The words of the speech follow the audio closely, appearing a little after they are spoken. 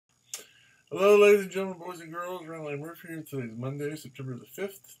Hello, ladies and gentlemen, boys and girls. Randall M here. Today's Monday, September the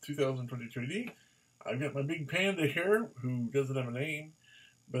 5th, 2022 AD. I've got my big panda here, who doesn't have a name,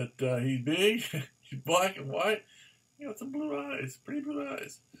 but he's big, he's black and white. He got some blue eyes, pretty blue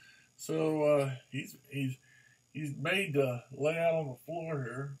eyes. So he's made to lay out on the floor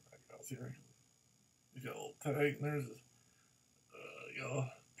here. He's got a little tag, and there's his yellow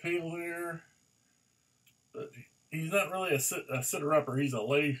tail there. But he's not really a sitter-upper. He's a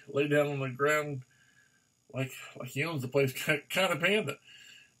lay down on the ground like he owns the place kind of panda.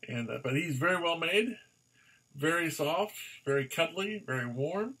 And but he's very well made, very soft, very cuddly, very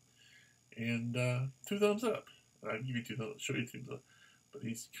warm, and 2 thumbs up. I'd give you 2 thumbs, show you 2 thumbs up, but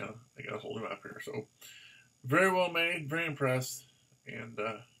he's kind of, I gotta hold him up here. So very well made, very impressed, and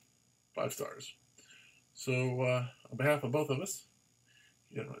 5 stars. So on behalf of both of us,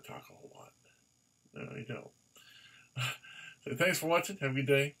 you don't want to talk a whole lot. No, you don't. So thanks for watching. Have a good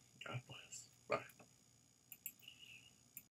day.